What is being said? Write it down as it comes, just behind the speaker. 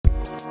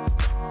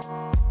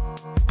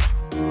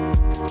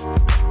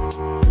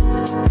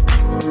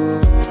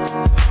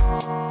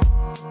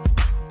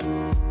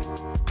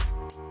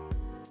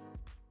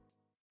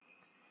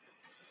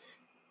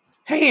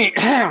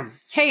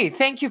Hey,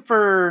 thank you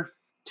for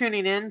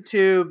tuning in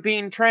to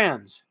Being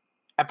Trans,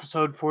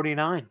 episode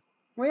 49.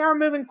 We are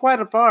moving quite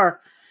far,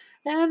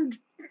 and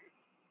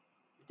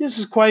this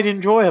is quite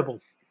enjoyable.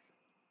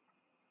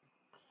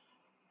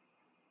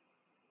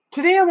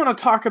 Today, I want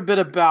to talk a bit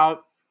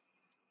about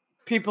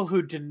people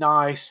who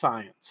deny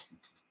science.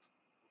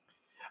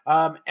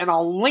 And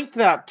I'll link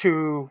that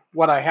to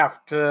what it has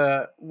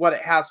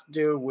to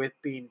do with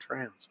being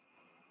trans.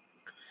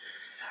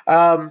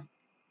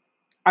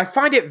 I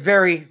find it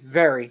very,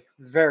 very,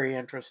 very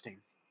interesting.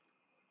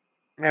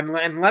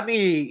 And let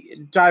me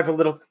dive a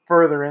little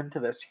further into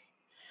this,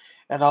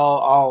 and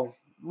I'll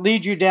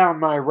lead you down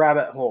my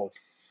rabbit hole,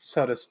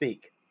 so to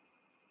speak.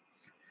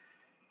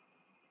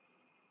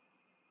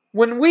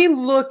 When we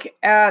look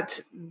at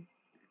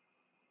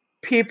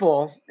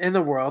people in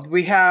the world,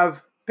 we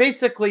have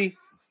basically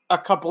a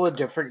couple of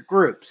different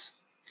groups.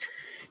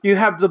 You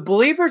have the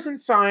believers in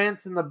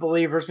science and the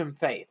believers in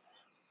faith.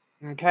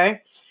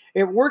 Okay?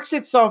 It works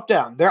itself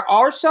down. There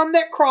are some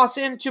that cross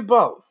into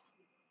both.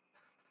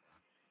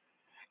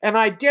 And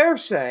I dare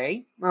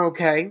say,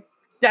 okay,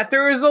 that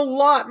there is a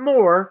lot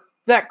more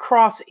that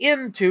cross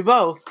into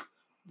both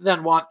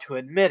than want to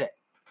admit it.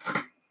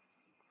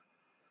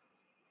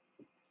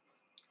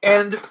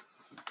 And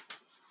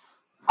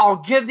I'll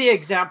give the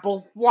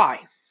example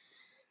why.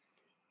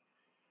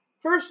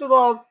 First of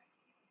all,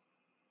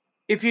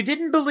 if you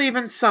didn't believe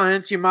in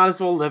science, you might as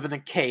well live in a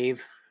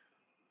cave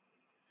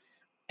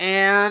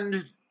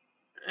and,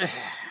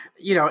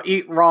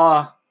 eat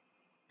raw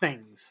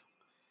things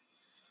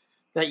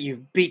that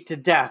you've beat to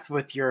death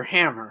with your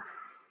hammer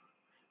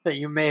that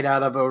you made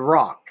out of a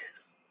rock.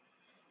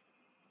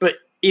 But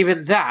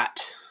even that,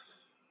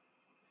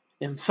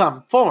 in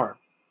some form,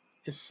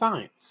 is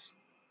science.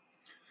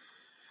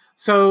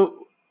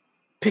 So,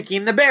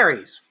 picking the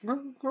berries.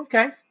 Well,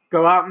 okay,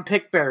 go out and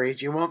pick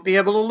berries. You won't be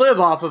able to live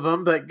off of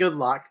them, but good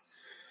luck.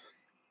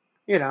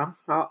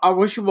 I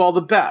wish you all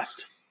the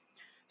best.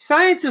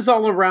 Science is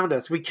all around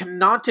us. We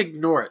cannot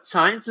ignore it.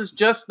 Science is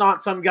just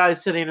not some guy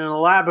sitting in a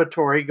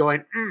laboratory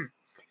going,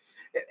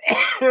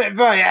 if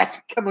I add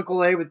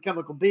chemical A with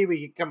chemical B, we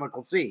get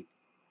chemical C.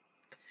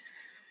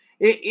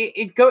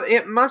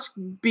 It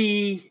must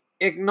be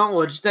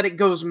acknowledged that it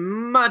goes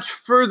much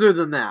further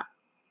than that.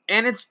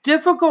 And it's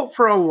difficult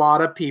for a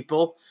lot of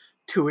people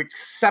to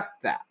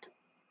accept that.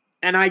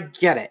 And I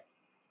get it.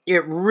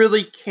 It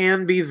really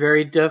can be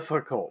very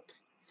difficult.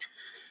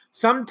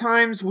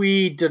 Sometimes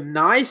we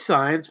deny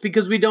science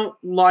because we don't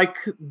like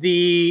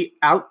the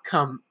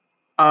outcome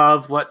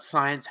of what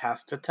science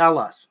has to tell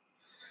us.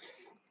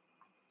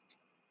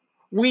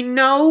 We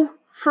know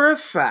for a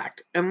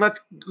fact, and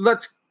let's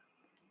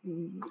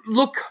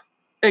look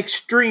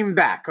extreme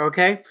back,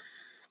 okay?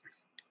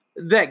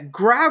 That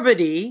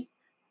gravity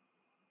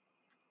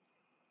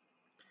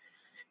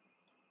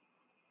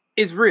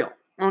is real,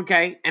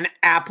 okay? An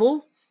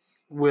apple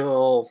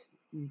will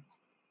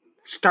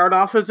start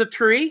off as a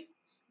tree,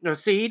 a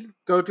seed,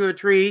 go to a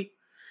tree,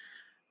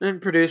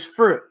 and produce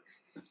fruit.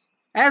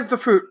 As the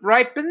fruit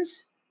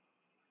ripens,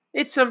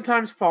 it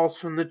sometimes falls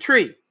from the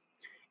tree.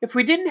 If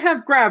we didn't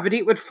have gravity,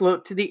 it would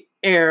float to the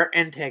air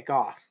and take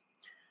off.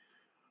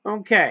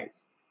 Okay.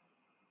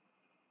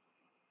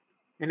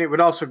 And it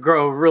would also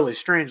grow really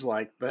strange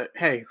like, but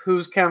hey,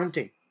 who's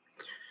counting?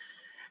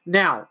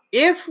 Now,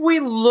 if we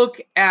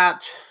look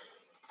at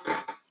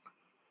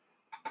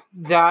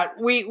that,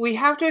 we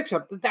have to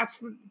accept that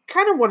that's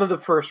kind of one of the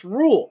first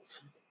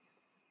rules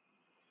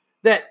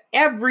that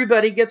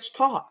everybody gets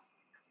taught.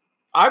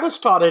 I was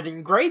taught it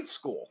in grade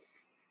school.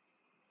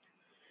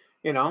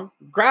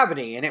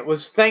 Gravity. And it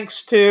was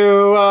thanks to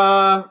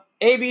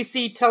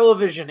ABC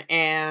television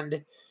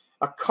and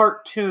a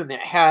cartoon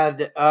that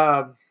had,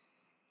 I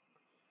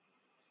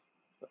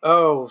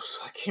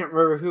can't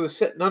remember who was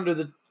sitting under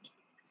the,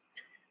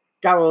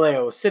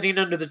 Galileo was sitting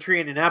under the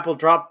tree and an apple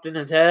dropped on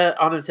his head,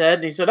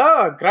 and he said,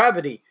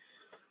 gravity.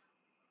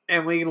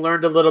 And we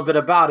learned a little bit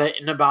about it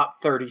in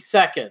about 30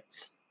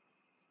 seconds.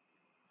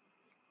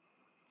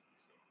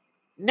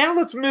 Now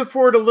let's move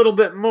forward a little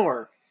bit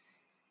more.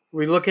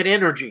 We look at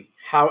energy,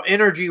 how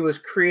energy was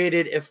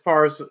created as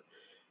far as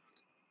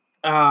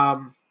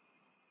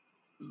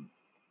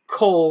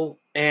coal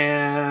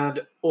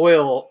and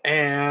oil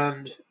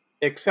and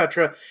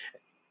etc.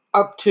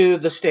 up to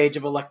the stage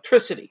of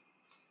electricity.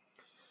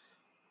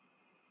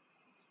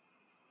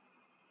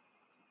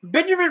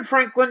 Benjamin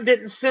Franklin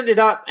didn't send it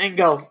up and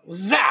go,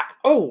 zap!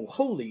 Oh,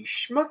 holy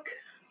schmuck.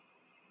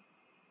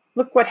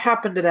 Look what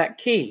happened to that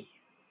key.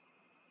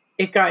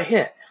 It got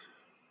hit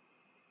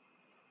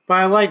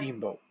by a lightning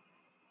bolt,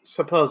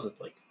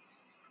 supposedly.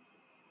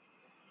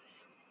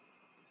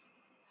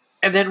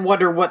 And then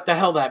wonder what the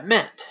hell that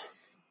meant.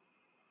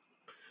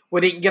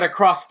 We didn't get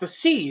across the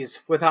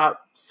seas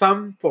without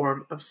some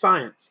form of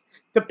science.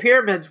 The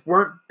pyramids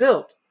weren't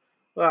built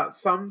without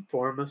some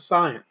form of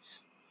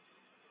science.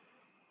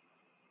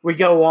 We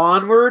go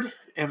onward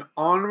and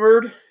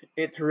onward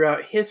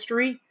throughout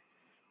history.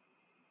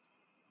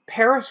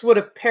 Paris would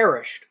have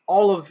perished.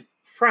 All of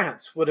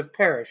France would have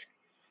perished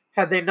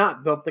had they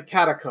not built the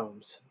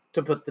catacombs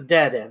to put the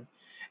dead in.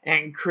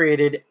 and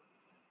created,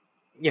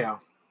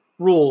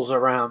 rules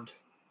around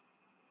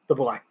the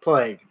Black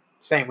Plague.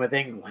 Same with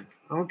England.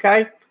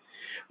 Okay?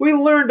 We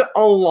learned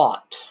a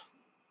lot.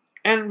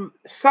 And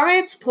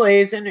science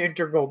plays an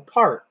integral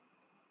part.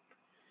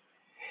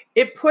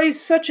 It plays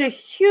such a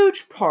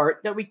huge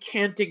part that we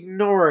can't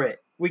ignore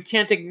it. We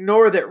can't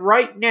ignore that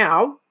right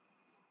now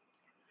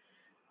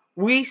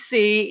we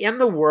see in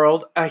the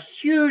world a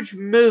huge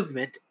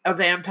movement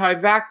of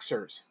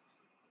anti-vaxxers.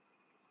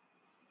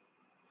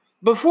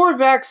 Before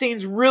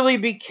vaccines really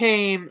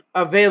became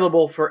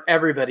available for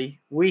everybody,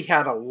 we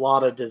had a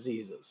lot of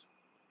diseases.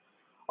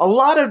 A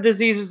lot of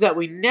diseases that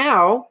we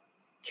now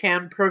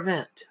can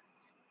prevent.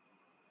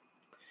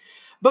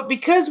 But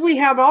because we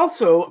have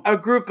also a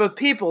group of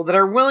people that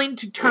are willing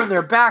to turn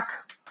their back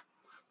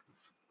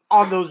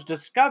on those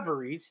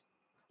discoveries,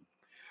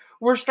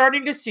 we're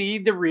starting to see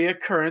the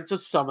reoccurrence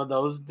of some of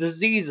those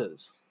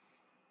diseases.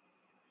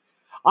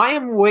 I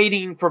am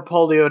waiting for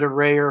polio to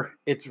rear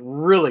its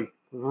really,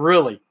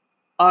 really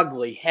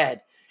ugly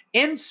head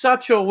in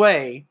such a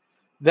way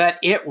that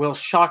it will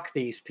shock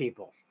these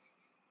people.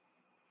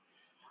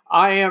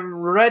 I am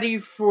ready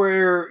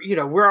for,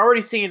 we're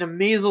already seeing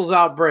measles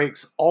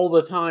outbreaks all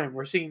the time.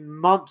 We're seeing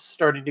mumps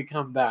starting to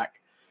come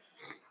back.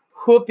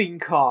 Whooping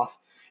cough.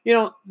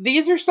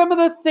 These are some of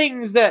the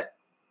things that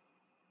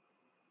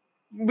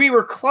we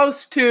were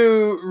close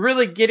to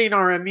really getting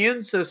our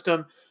immune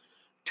system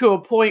to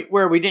a point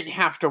where we didn't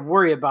have to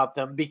worry about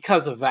them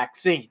because of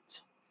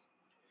vaccines.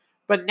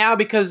 But now,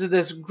 because of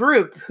this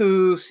group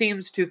who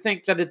seems to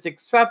think that it's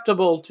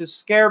acceptable to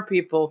scare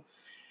people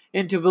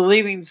into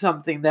believing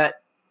something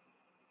that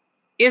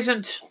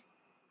isn't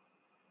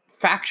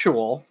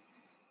factual,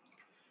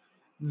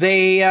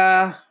 they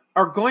are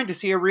going to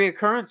see a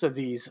reoccurrence of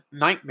these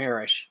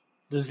nightmarish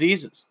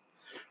diseases.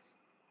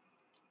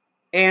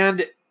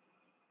 And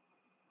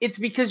it's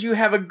because you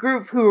have a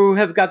group who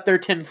have got their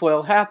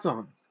tinfoil hats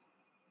on.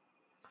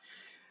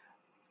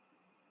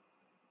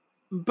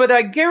 But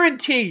I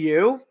guarantee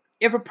you,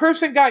 if a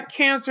person got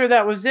cancer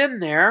that was in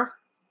there,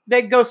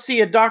 they'd go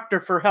see a doctor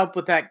for help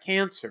with that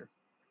cancer.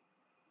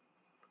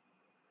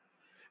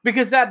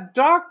 Because that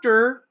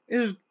doctor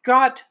has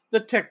got the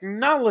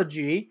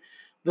technology,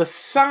 the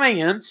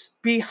science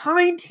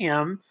behind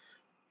him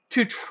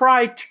to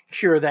try to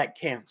cure that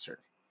cancer.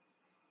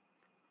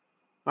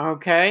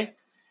 Okay?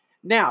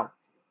 Now,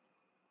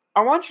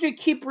 I want you to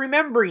keep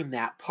remembering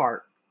that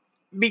part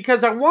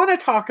because I want to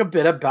talk a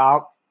bit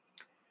about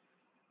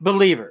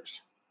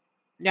believers.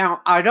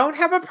 Now, I don't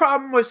have a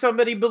problem with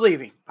somebody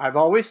believing. I've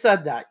always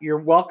said that. You're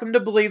welcome to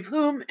believe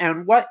whom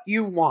and what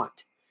you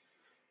want.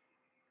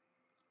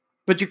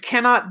 But you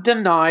cannot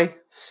deny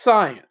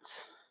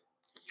science.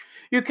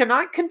 You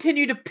cannot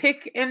continue to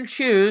pick and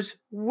choose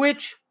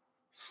which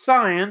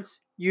science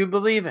you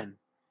believe in.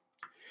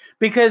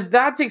 Because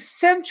that's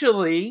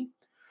essentially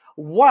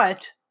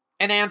what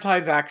an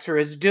anti-vaxxer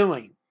is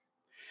doing.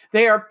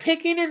 They are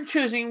picking and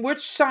choosing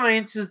which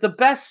science is the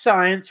best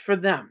science for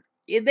them.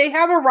 They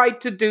have a right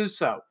to do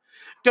so.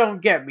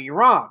 Don't get me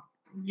wrong.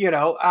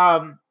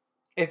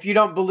 If you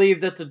don't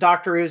believe that the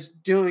doctor is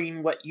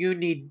doing what you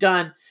need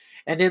done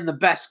and in the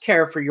best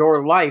care for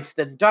your life,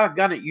 then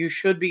doggone it, you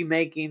should be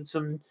making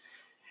some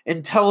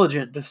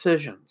intelligent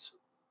decisions.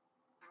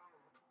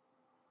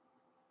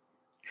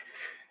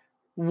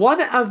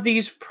 One of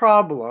these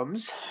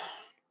problems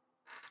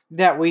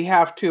that we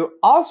have to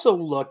also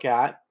look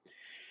at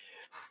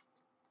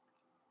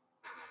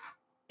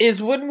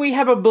is when we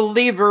have a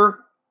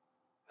believer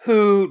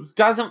who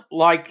doesn't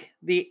like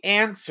the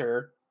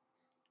answer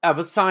of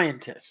a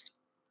scientist.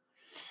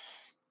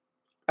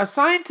 A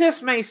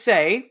scientist may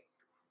say,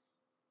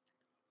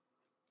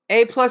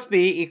 A plus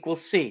B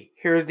equals C.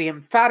 Here's the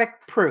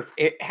emphatic proof.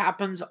 It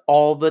happens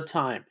all the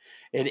time.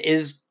 It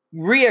is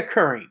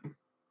reoccurring.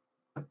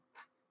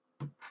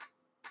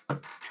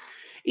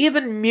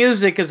 Even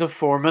music is a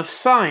form of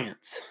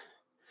science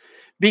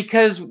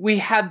because we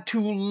had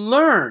to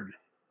learn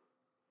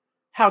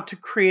how to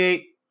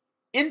create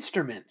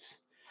instruments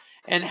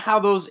and how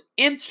those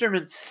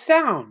instruments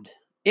sound.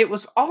 It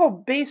was all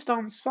based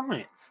on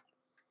science.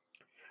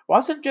 It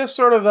wasn't just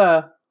sort of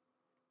a,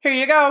 here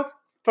you go,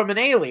 from an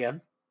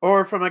alien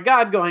or from a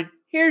god going,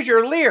 here's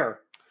your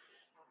lyre.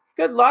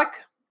 Good luck.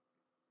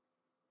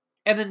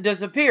 And then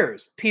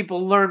disappears.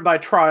 People learn by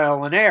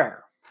trial and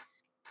error.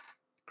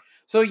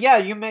 So yeah,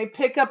 you may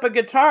pick up a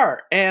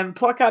guitar and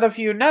pluck out a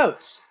few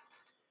notes.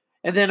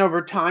 And then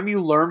over time you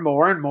learn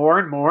more and more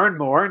and more and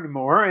more and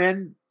more.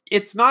 And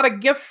it's not a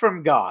gift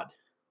from God.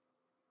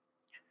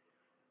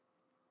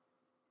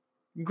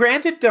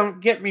 Granted,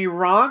 don't get me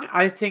wrong.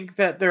 I think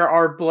that there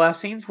are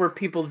blessings where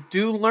people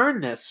do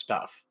learn this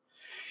stuff.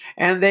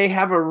 And they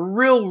have a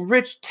real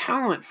rich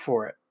talent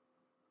for it.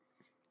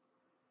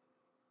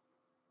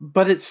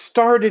 But it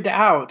started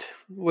out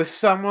with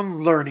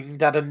someone learning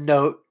that a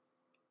note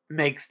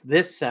makes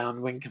this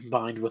sound when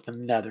combined with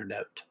another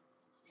note.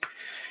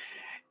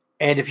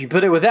 And if you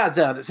put it with that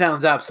sound, it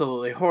sounds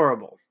absolutely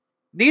horrible.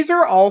 These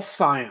are all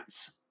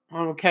science.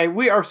 Okay,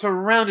 we are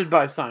surrounded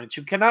by science.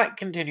 You cannot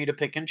continue to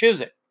pick and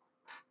choose it.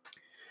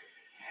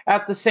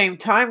 At the same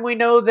time, we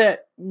know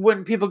that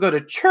when people go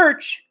to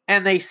church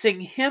and they sing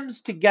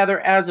hymns together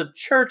as a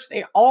church,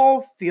 they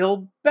all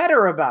feel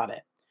better about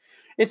it.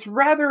 It's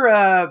rather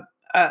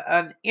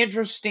an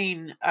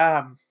interesting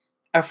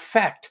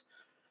effect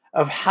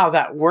of how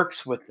that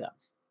works with them.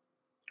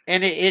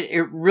 And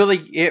it really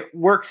it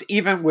works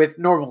even with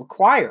normal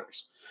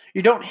choirs.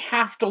 You don't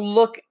have to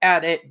look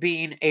at it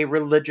being a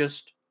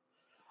religious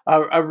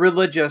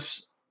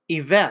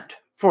event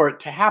for it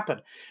to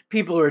happen.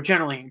 People who are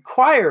generally in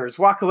choirs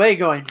walk away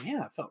going,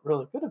 "Yeah, I felt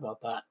really good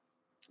about that."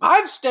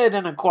 I've stayed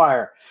in a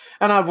choir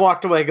and I've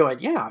walked away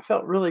going, "Yeah, I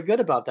felt really good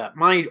about that."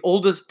 My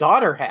oldest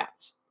daughter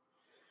has.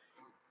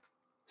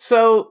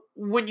 So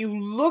when you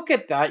look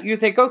at that, you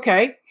think,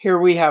 okay, here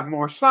we have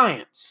more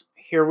science.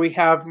 Here we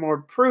have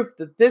more proof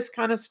that this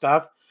kind of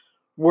stuff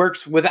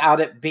works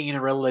without it being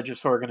a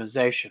religious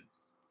organization.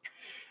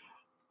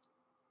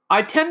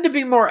 I tend to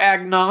be more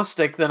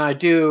agnostic than I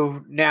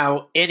do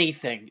now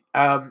anything.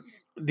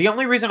 The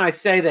only reason I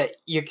say that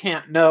you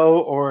can't know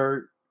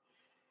or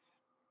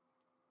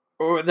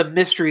the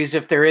mysteries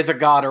if there is a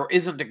God or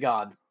isn't a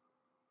God,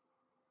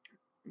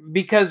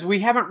 because we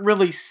haven't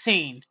really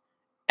seen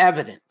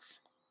evidence.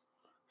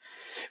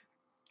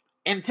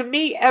 And to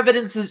me,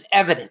 evidence is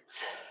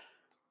evidence.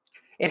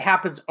 It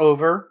happens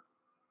over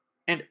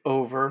and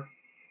over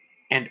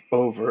and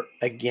over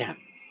again.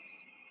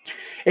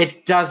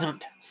 It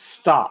doesn't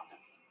stop.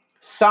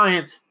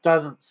 Science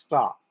doesn't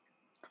stop.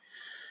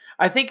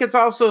 I think it's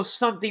also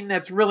something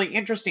that's really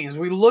interesting as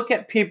we look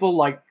at people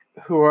like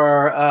who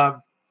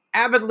are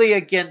avidly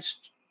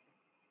against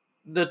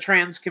the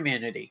trans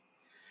community.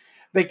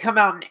 They come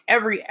out in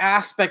every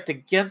aspect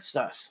against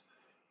us.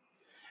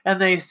 And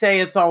they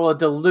say it's all a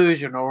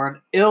delusion or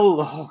an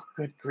oh,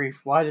 good grief.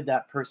 Why did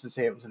that person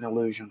say it was an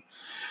illusion?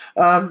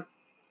 I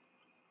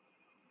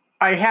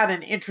had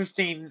an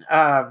interesting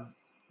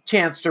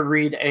chance to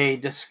read a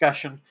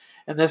discussion,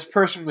 and this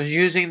person was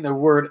using the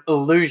word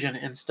illusion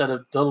instead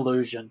of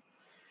delusion.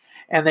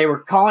 And they were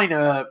calling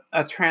a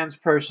trans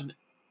person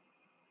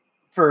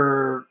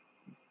for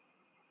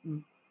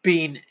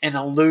being an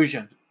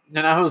illusion.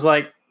 And I was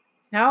like,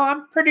 no,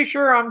 I'm pretty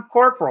sure I'm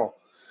corporal.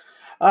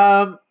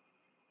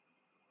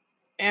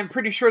 And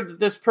pretty sure that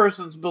this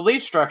person's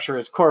belief structure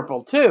is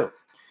corporal too.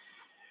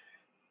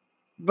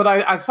 But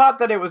I thought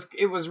that it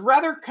was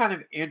rather kind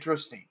of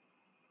interesting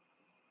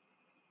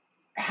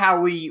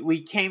how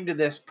we came to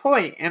this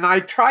point. And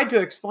I tried to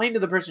explain to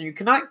the person, you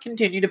cannot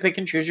continue to pick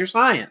and choose your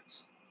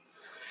science.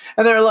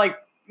 And they're like,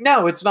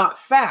 no, it's not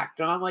fact.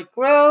 And I'm like,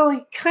 well,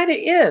 it kind of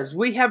is.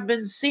 We have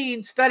been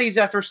seeing studies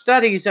after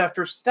studies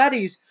after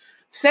studies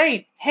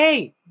saying,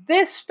 hey,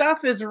 this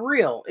stuff is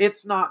real.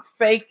 It's not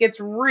fake.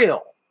 It's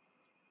real.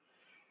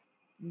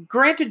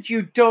 Granted,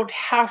 you don't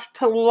have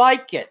to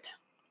like it.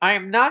 I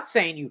am not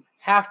saying you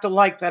have to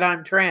like that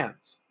I'm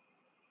trans.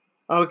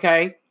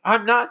 Okay?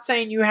 I'm not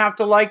saying you have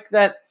to like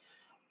that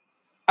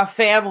a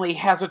family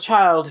has a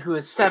child who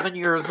is 7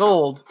 years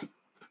old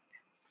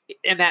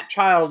and that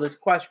child is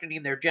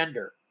questioning their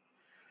gender.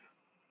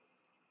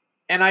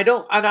 And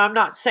I'm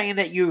not saying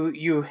that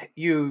you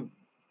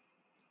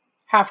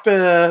have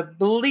to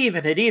believe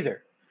in it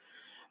either.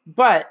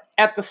 But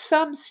at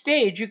some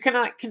stage, you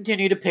cannot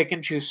continue to pick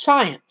and choose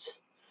science.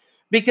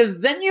 Because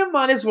then you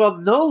might as well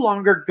no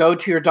longer go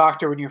to your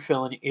doctor when you're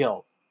feeling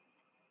ill.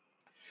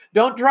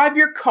 Don't drive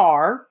your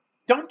car.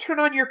 Don't turn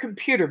on your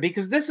computer,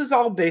 because this is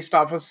all based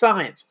off of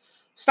science.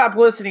 Stop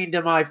listening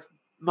to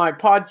my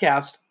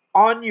podcast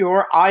on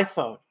your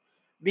iPhone,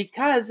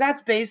 because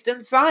that's based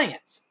in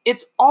science.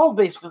 It's all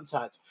based in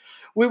science.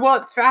 We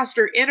want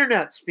faster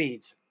internet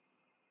speeds.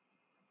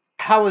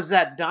 How is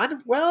that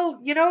done? Well,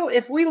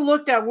 if we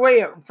looked at the way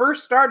it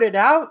first started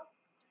out,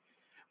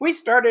 we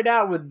started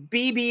out with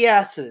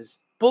BBSs,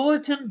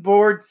 bulletin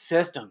board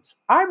systems.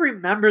 I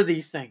remember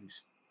these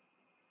things.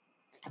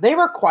 They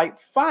were quite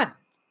fun.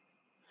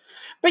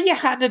 But you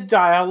had to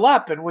dial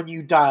up, and when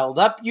you dialed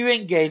up, you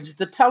engaged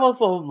the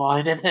telephone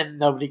line, and then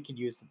nobody could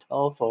use the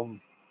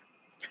telephone.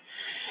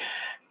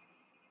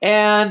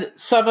 And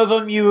some of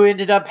them you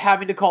ended up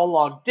having to call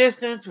long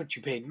distance, which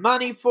you paid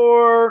money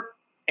for.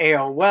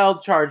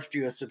 AOL charged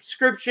you a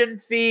subscription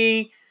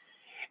fee.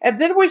 And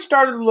then we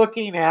started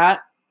looking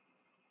at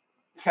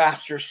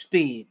faster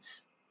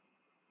speeds.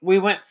 We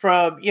went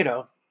from,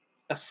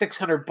 a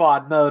 600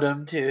 baud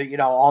modem to,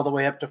 all the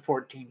way up to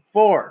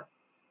 14.4.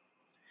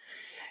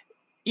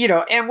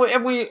 And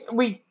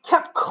we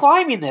kept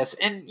climbing this,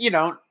 and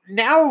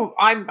now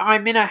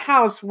I'm in a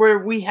house where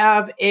we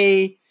have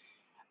a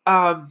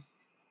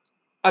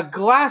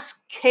glass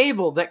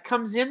cable that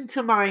comes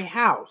into my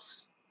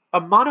house,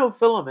 a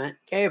monofilament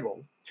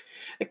cable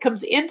that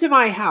comes into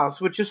my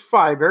house, which is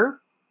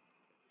fiber,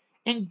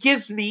 and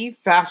gives me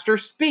faster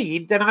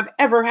speed than I've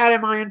ever had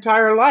in my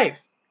entire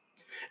life.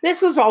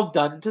 This was all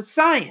done to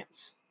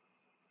science,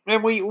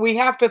 and we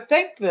have to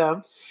thank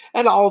them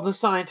and all the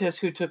scientists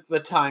who took the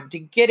time to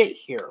get it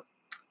here.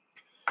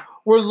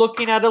 We're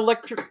looking at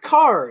electric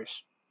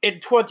cars. In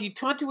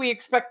 2020, we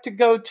expect to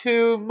go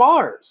to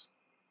Mars.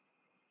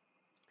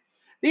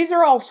 These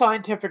are all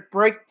scientific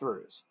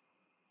breakthroughs.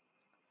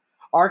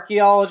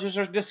 Archaeologists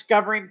are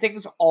discovering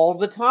things all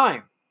the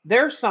time.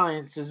 Their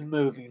science is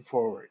moving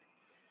forward.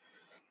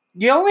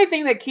 The only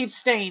thing that keeps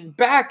staying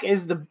back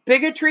is the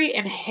bigotry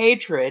and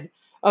hatred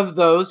of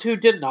those who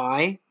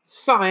deny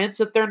science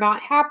that they're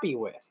not happy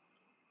with.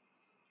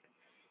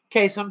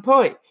 Case in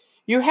point,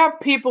 you have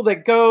people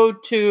that go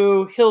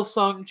to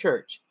Hillsong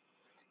Church.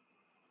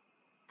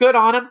 Good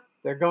on them.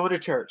 They're going to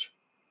church.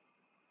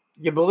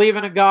 You believe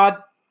in a God?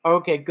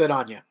 Okay, good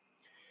on you.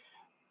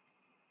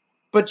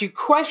 But you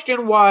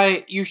question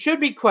why, you should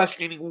be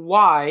questioning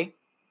why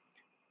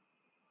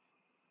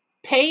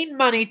paying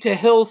money to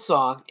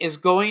Hillsong is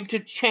going to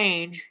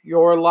change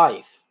your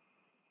life.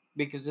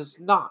 Because it's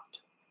not.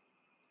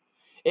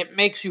 It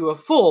makes you a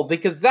fool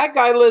because that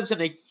guy lives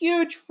in a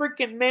huge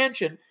freaking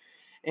mansion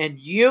and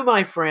you,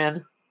 my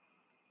friend,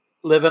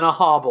 live in a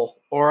hovel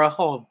or a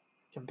home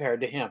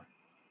compared to him.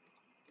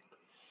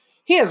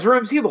 He has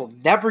rooms he will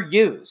never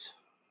use,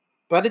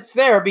 but it's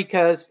there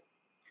because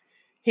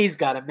he's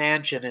got a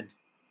mansion and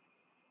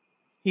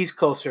he's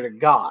closer to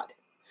God.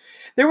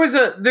 There was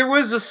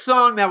a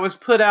song that was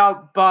put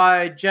out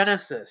by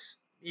Genesis,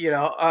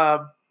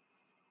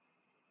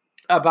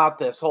 about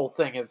this whole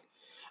thing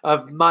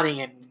of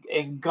money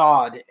and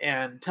God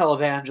and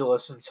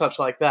televangelists and such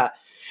like that.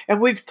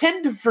 And we've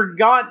tended to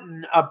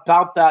forgotten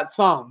about that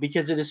song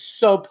because it is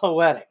so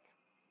poetic.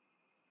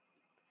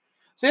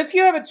 So if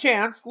you have a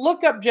chance,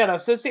 look up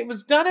Genesis. It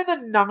was done in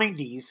the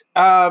 90s.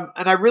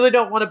 And I really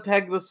don't want to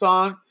peg the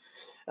song.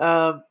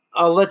 I'll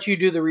let you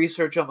do the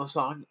research on the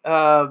song.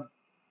 No,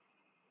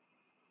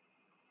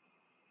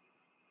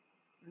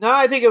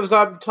 I think it was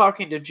I'm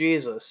Talking to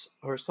Jesus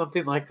or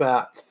something like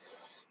that.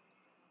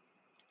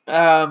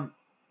 And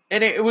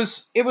it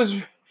was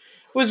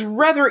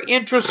rather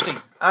interesting.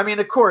 I mean,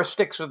 the chorus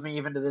sticks with me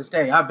even to this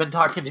day. I've been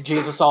talking to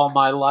Jesus all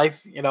my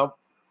life,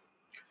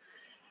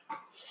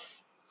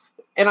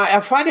 And I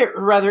find it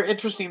rather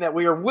interesting that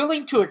we are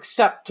willing to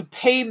accept to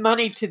pay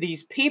money to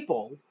these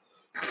people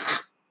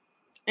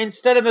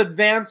instead of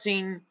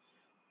advancing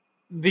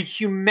the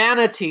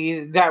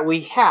humanity that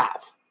we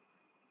have.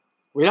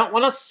 We don't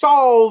want to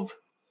solve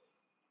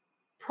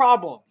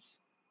problems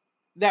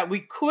that we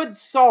could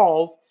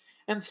solve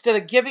instead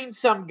of giving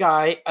some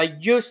guy a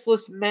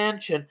useless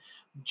mansion,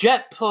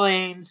 jet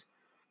planes,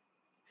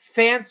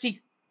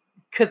 fancy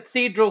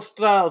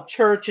cathedral-style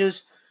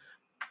churches.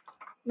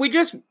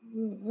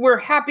 We're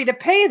happy to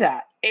pay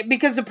that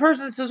because the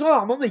person says,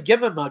 well, I'm only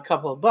giving him a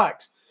couple of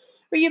bucks.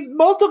 But you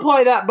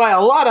multiply that by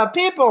a lot of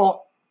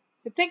people,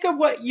 think of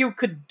what you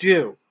could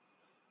do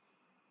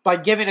by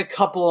giving a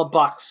couple of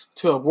bucks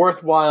to a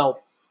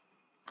worthwhile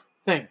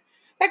thing.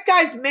 That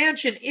guy's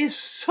mansion is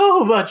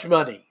so much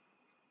money.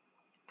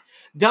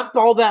 Dump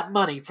all that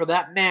money for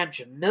that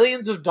mansion,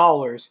 millions of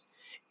dollars,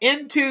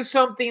 into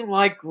something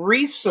like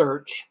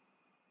research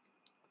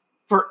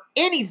for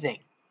anything.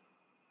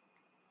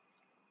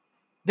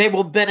 They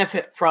will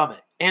benefit from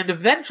it. And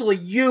eventually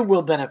you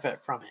will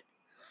benefit from it.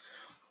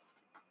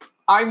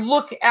 I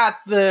look at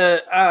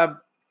a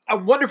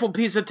wonderful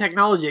piece of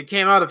technology that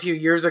came out a few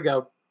years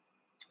ago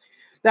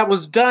that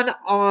was done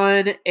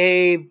on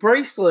a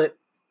bracelet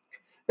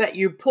that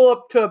you pull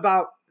up to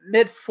about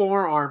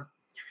mid-forearm.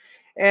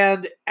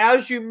 And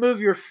as you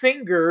move your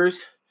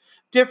fingers,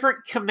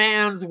 different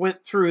commands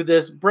went through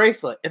this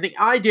bracelet. And the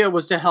idea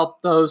was to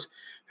help those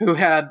who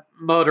had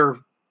motor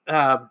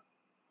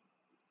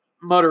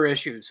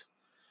issues,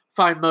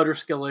 fine motor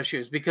skill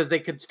issues, because they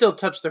could still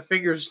touch their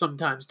fingers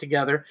sometimes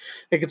together.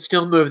 They could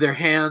still move their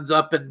hands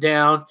up and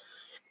down.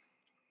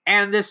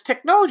 And this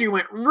technology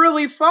went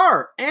really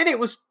far, and it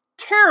was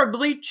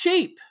terribly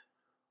cheap.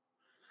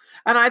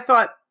 And I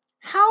thought,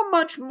 how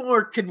much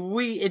more could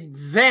we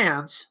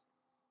advance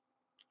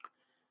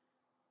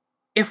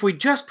if we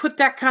just put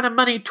that kind of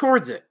money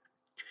towards it?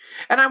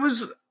 And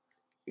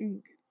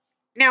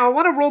now I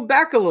want to roll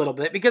back a little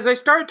bit because I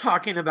started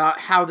talking about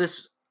how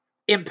this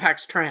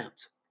impacts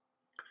trans.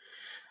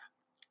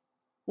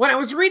 When I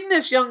was reading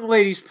this young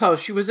lady's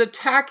post, she was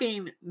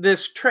attacking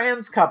this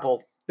trans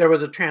couple. There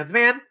was a trans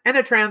man and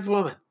a trans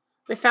woman.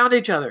 They found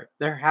each other.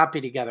 They're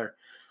happy together.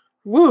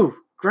 Woo,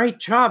 great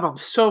job. I'm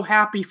so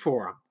happy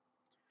for them.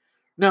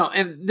 No,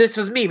 and this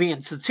is me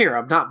being sincere.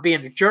 I'm not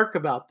being a jerk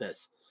about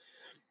this.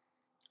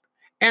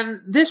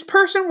 And this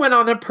person went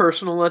on a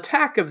personal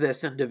attack of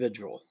this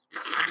individual.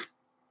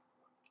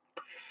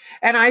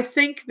 And I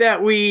think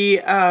that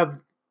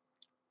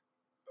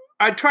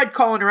I tried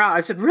calling her out.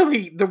 I said,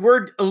 really, the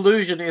word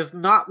illusion is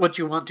not what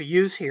you want to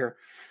use here.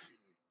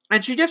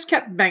 And she just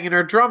kept banging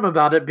her drum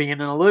about it being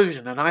an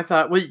illusion. And I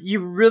thought, well,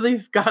 you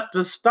really got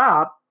to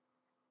stop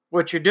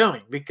what you're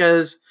doing,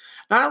 because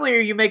not only are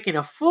you making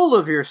a fool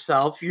of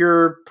yourself,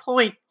 your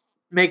point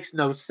makes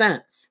no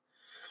sense.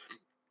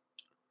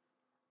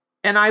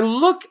 And I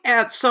look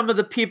at some of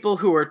the people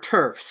who are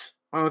TERFs.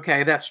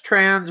 Okay, that's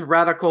trans,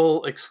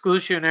 radical,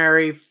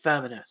 exclusionary,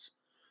 feminists.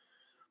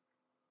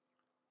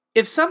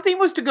 If something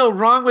was to go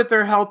wrong with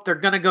their health, they're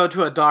going to go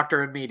to a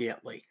doctor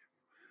immediately.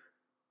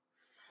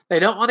 They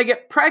don't want to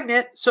get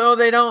pregnant, so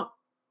they don't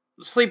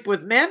sleep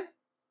with men.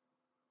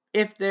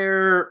 If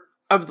they're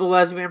of the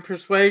lesbian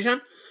persuasion.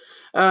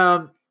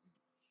 They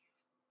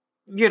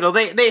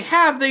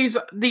have these,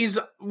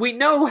 we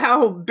know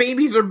how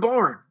babies are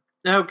born,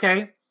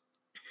 okay?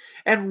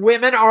 And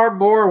women are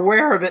more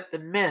aware of it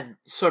than men,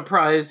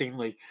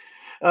 surprisingly.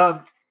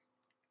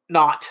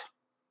 Not.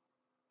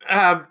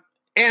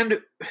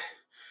 And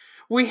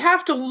we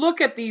have to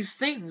look at these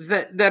things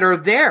that are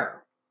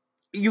there.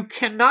 You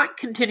cannot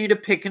continue to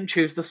pick and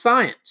choose the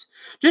science.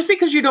 Just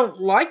because you don't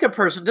like a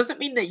person doesn't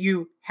mean that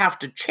you have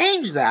to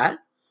change that.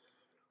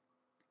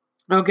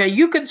 Okay,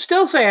 you can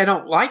still say, I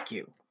don't like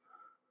you.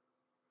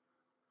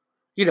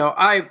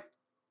 I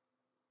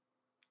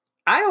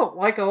don't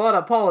like a lot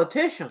of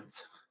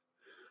politicians.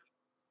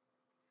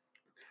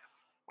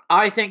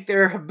 I think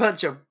they're a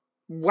bunch of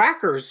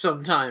whackers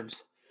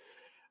sometimes.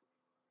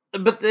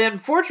 But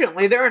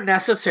unfortunately, they're a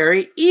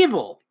necessary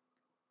evil.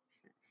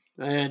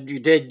 And you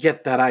did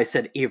get that I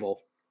said evil.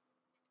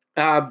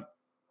 But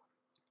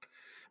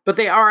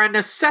they are a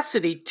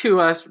necessity to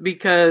us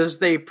because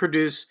they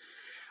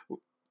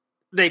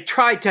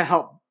try to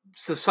help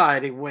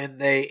society when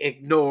they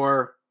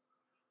ignore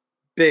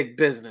big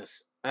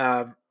business.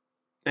 And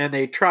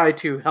they try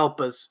to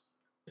help us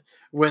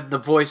when the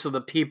voice of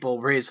the people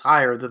raise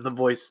higher than the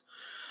voice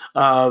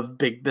of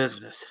big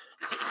business.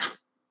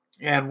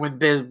 And when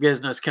big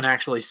business can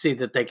actually see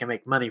that they can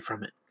make money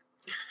from it.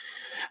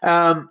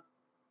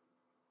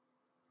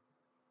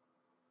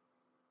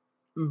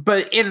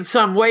 But in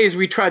some ways,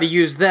 we try to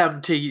use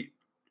them to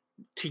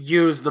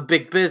use the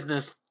big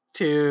business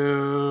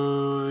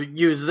to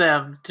use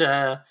them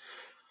to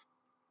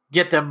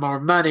get them more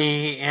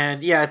money.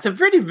 And yeah, it's a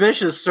pretty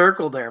vicious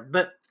circle there.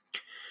 But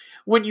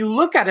when you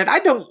look at it, I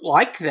don't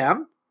like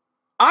them.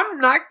 I'm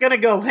not going to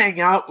go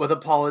hang out with a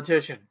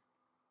politician.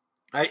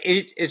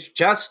 It's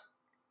just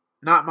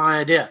not my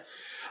idea.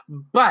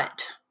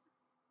 But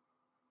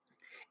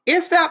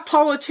if that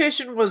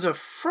politician was a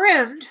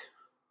friend,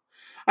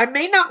 I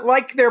may not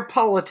like their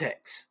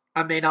politics.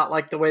 I may not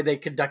like the way they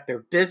conduct their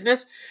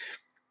business.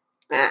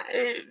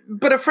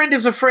 But a friend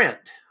is a friend.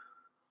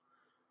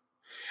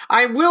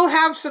 I will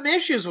have some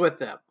issues with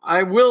them.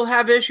 I will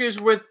have issues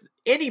with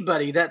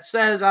anybody that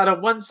says out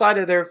of one side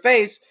of their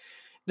face,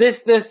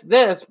 this,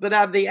 but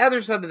out of the other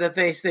side of the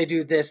face, they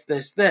do this.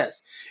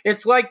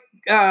 It's like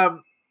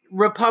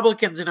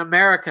Republicans in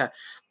America,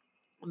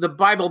 the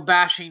Bible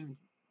bashing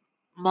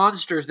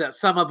monsters that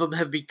some of them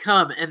have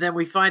become, and then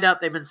we find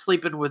out they've been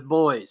sleeping with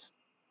boys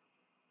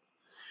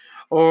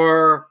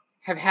or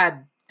have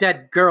had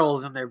dead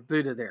girls in their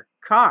boot of their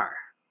car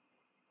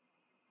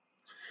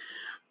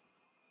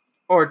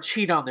or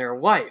cheat on their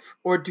wife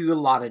or do a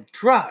lot of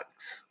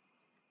drugs.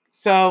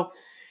 So,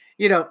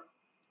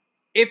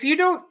 if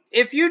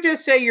you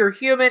just say you're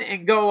human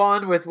and go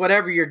on with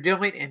whatever you're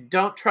doing and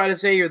don't try to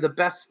say you're the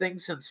best thing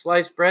since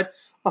sliced bread,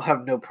 I'll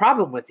have no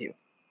problem with you.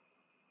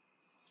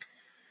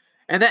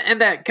 And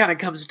that kind of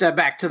comes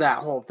back to that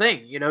whole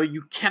thing.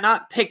 You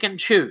cannot pick and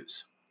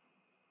choose.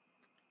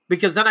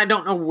 Because then I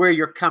don't know where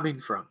you're coming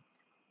from.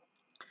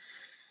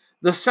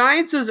 The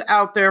science is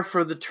out there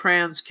for the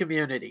trans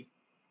community.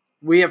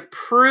 We have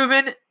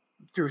proven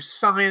through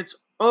science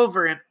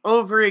over and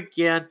over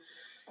again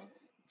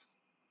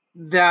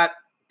that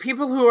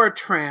people who are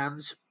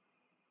trans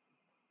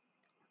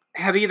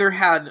have either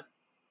had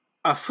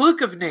a fluke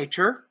of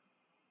nature,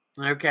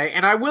 okay,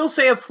 and I will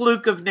say a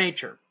fluke of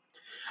nature.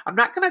 I'm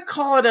not going to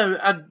call it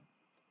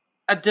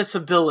a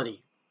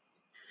disability.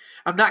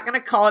 I'm not going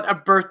to call it a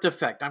birth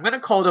defect. I'm going to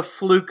call it a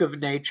fluke of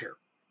nature.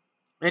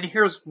 And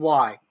here's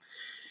why.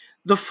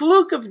 The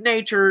fluke of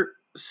nature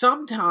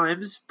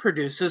sometimes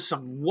produces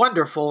some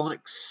wonderful and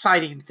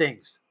exciting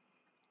things.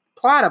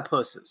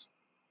 Platypuses.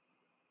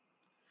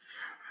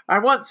 I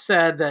once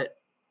said that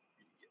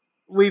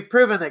we've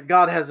proven that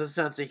God has a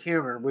sense of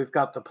humor. We've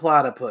got the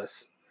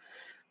platypus.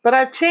 But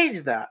I've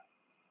changed that.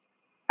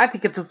 I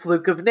think it's a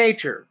fluke of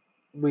nature.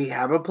 We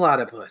have a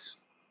platypus.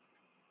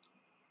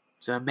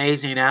 It's an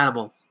amazing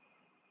animal.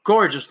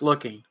 Gorgeous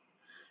looking.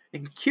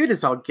 And cute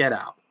as all get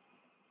out.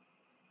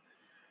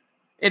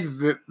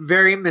 And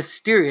very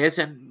mysterious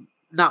and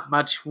not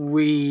much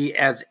we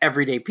as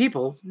everyday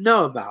people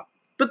know about.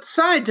 But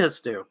scientists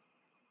do.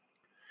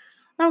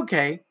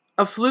 Okay,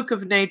 a fluke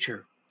of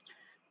nature.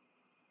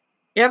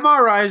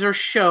 MRIs are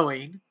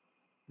showing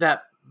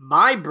that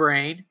my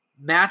brain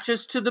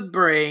matches to the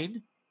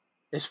brain,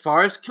 as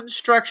far as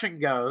construction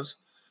goes,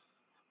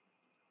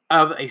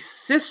 of a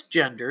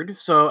cisgendered,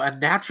 so a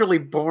naturally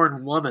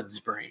born woman's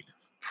brain.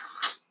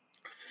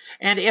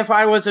 And if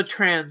I was a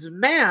trans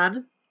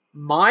man,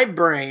 my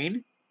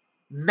brain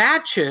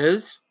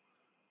matches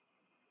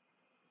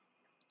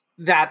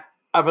that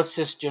of a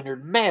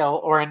cisgendered male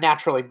or a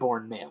naturally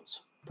born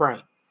male's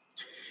brain.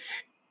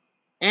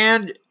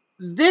 And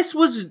this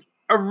was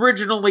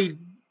originally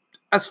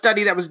a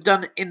study that was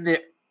done in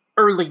the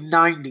early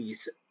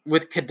 90s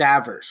with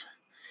cadavers.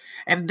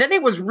 And then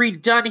it was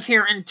redone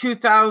here in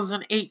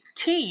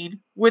 2018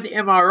 with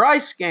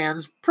MRI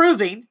scans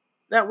proving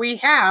that we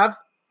have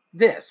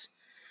this.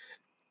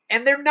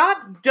 And they're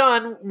not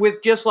done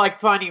with just like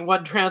finding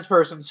one trans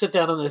person, sit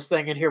down on this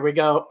thing, and here we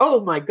go.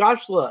 Oh my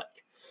gosh, look.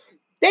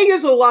 They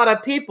use a lot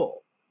of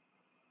people.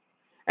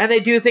 And they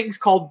do things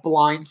called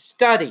blind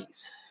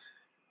studies.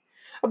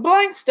 A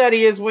blind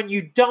study is when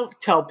you don't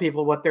tell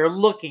people what they're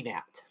looking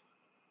at.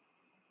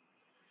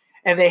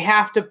 And they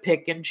have to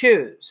pick and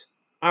choose.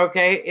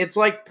 Okay? It's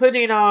like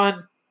putting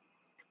on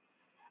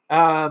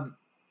a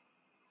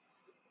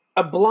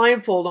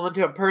blindfold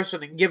onto a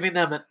person and giving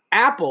them an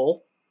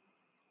apple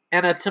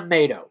and a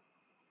tomato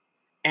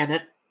and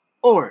an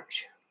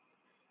orange.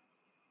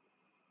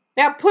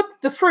 Now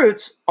put the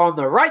fruits on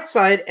the right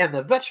side and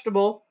the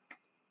vegetable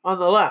on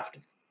the left.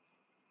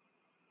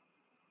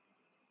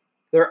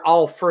 They're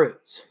all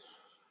fruits.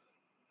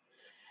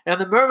 And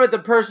the moment the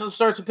person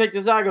starts to pick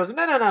this out, goes,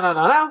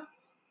 no.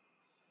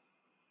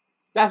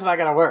 That's not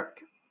going to work.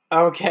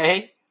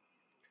 Okay?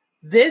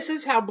 This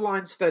is how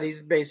blind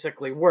studies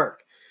basically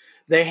work.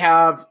 They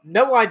have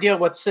no idea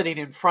what's sitting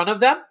in front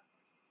of them,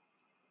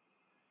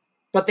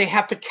 but they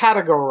have to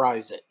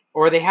categorize it,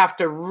 or they have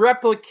to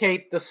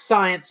replicate the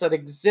science that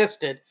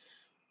existed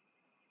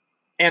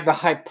and the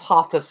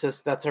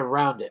hypothesis that's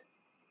around it.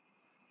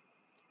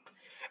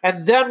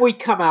 And then we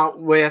come out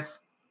with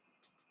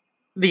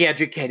the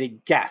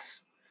educated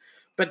guess.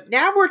 But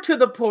now we're to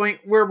the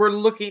point where we're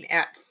looking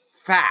at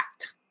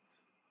fact.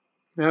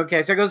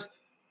 Okay, so it goes,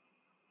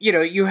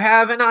 you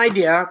have an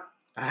idea,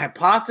 a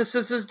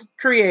hypothesis is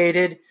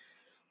created,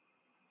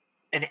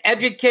 the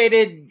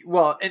educated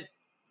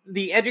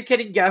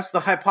guess, the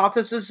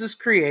hypothesis is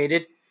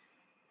created,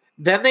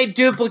 then they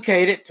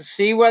duplicate it to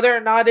see whether or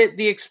not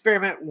the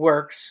experiment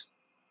works.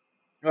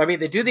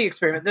 They do the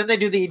experiment, then they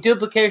do the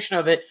duplication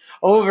of it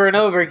over and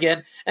over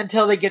again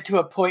until they get to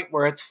a point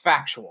where it's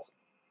factual.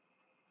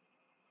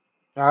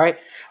 All right?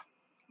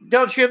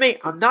 Don't shoot me.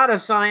 I'm not a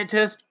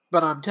scientist,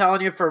 but I'm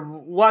telling you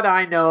from what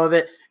I know of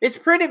it, it's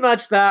pretty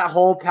much that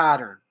whole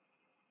pattern.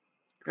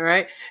 All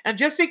right? And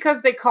just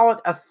because they call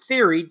it a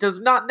theory does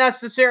not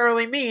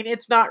necessarily mean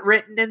it's not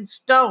written in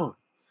stone.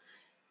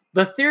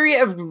 The theory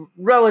of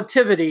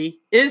relativity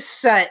is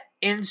set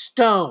in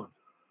stone.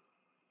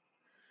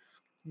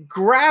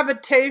 The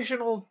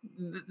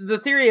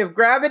theory of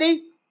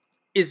gravity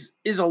is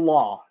a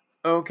law,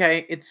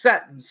 okay? It's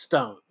set in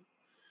stone.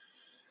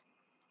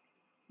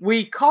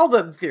 We call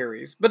them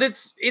theories, but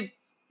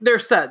they're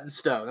set in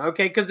stone,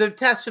 okay? Because the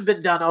tests have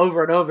been done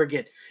over and over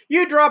again.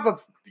 You drop a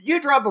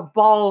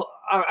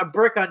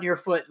brick on your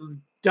foot,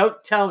 and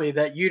don't tell me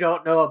that you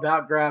don't know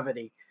about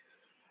gravity,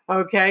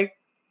 okay?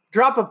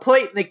 Drop a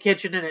plate in the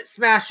kitchen and it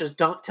smashes.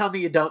 Don't tell me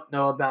you don't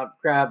know about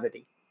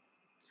gravity.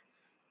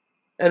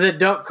 And then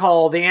don't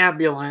call the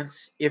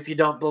ambulance if you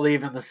don't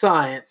believe in the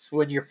science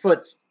when your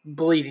foot's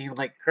bleeding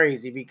like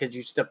crazy because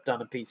you stepped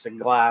on a piece of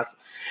glass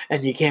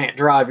and you can't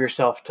drive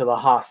yourself to the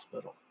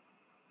hospital.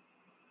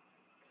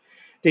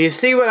 Do you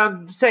see what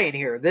I'm saying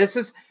here?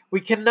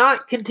 We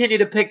cannot continue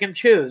to pick and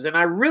choose. And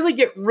I really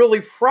get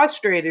really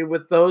frustrated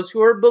with those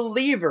who are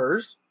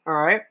believers,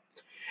 all right?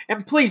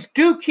 And please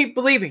do keep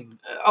believing.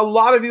 A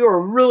lot of you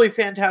are really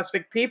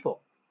fantastic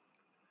people.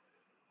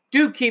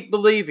 Do keep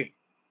believing.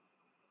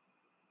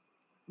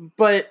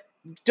 But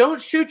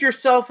don't shoot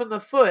yourself in the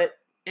foot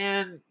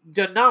and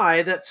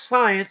deny that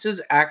science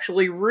is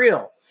actually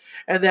real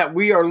and that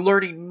we are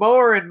learning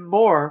more and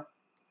more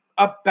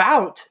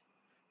about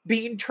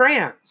being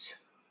trans.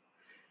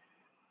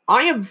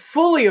 I am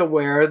fully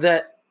aware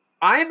that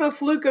I am a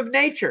fluke of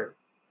nature,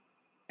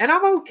 and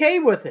I'm okay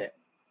with it.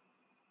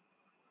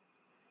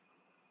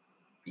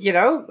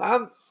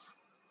 A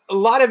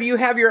lot of you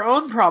have your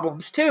own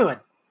problems too, and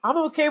I'm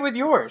okay with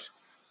yours.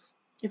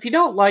 If you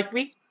don't like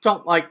me,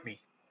 don't like me.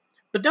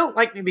 But don't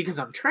like me because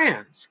I'm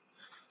trans.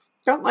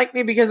 Don't like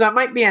me because I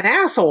might be an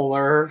asshole,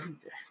 or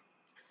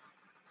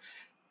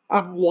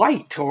I'm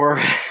white, or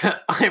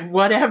I'm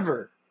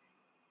whatever.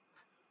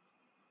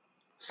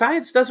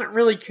 Science doesn't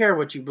really care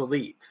what you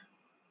believe.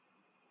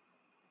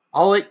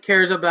 All it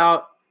cares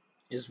about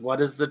is what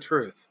is the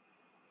truth.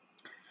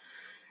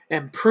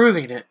 And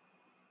proving it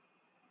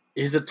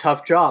is a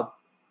tough job.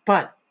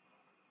 But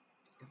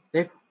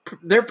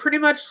they're pretty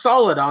much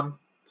solid on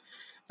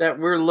that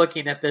we're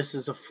looking at this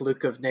as a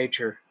fluke of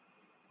nature,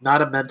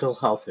 not a mental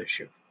health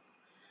issue.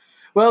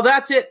 Well,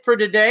 that's it for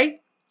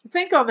today.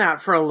 Think on that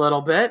for a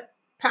little bit.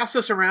 Pass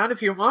this around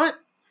if you want.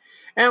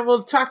 And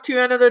we'll talk to you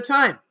another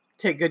time.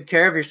 Take good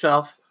care of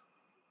yourself.